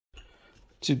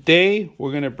Today we're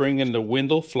going to bring in the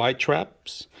window fly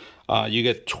traps. You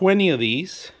get 20 of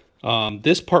these.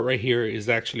 This part right here is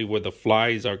actually where the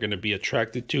flies are going to be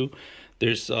attracted to.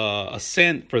 There's a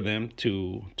scent for them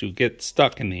to get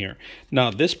stuck in here.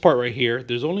 Now this part right here,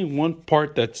 there's only one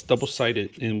part that's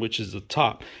double-sided, in which is the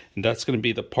top, and that's going to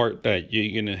be the part that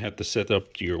you're going to have to set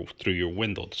up through your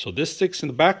window. So this sticks in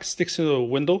the back, sticks in the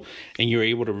window, and you're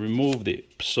able to remove it.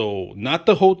 So not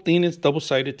the whole thing is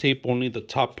double-sided tape, only the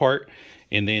top part,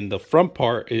 and then the front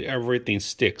part, everything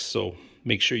sticks. So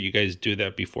make sure you guys do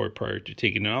that prior to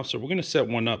taking it off. So we're going to set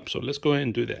one up. So let's go ahead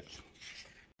and do that.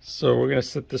 So we're going to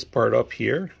set this part up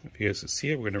here. If you guys can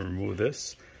see it, we're going to remove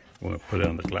this. We're going to put it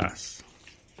on the glass.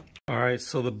 All right,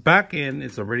 so the back end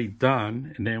is already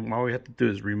done. And then all we have to do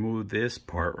is remove this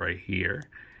part right here.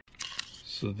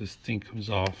 So this thing comes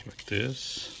off like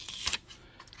this.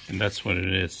 And that's what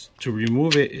it is. To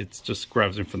remove it, it just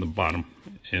grabs it from the bottom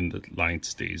and the line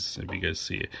stays, if you guys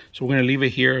see it. So we're going to leave it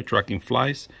here, attracting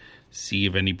flies. See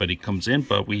if anybody comes in,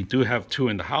 but we do have two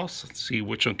in the house. Let's see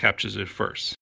which one captures it first.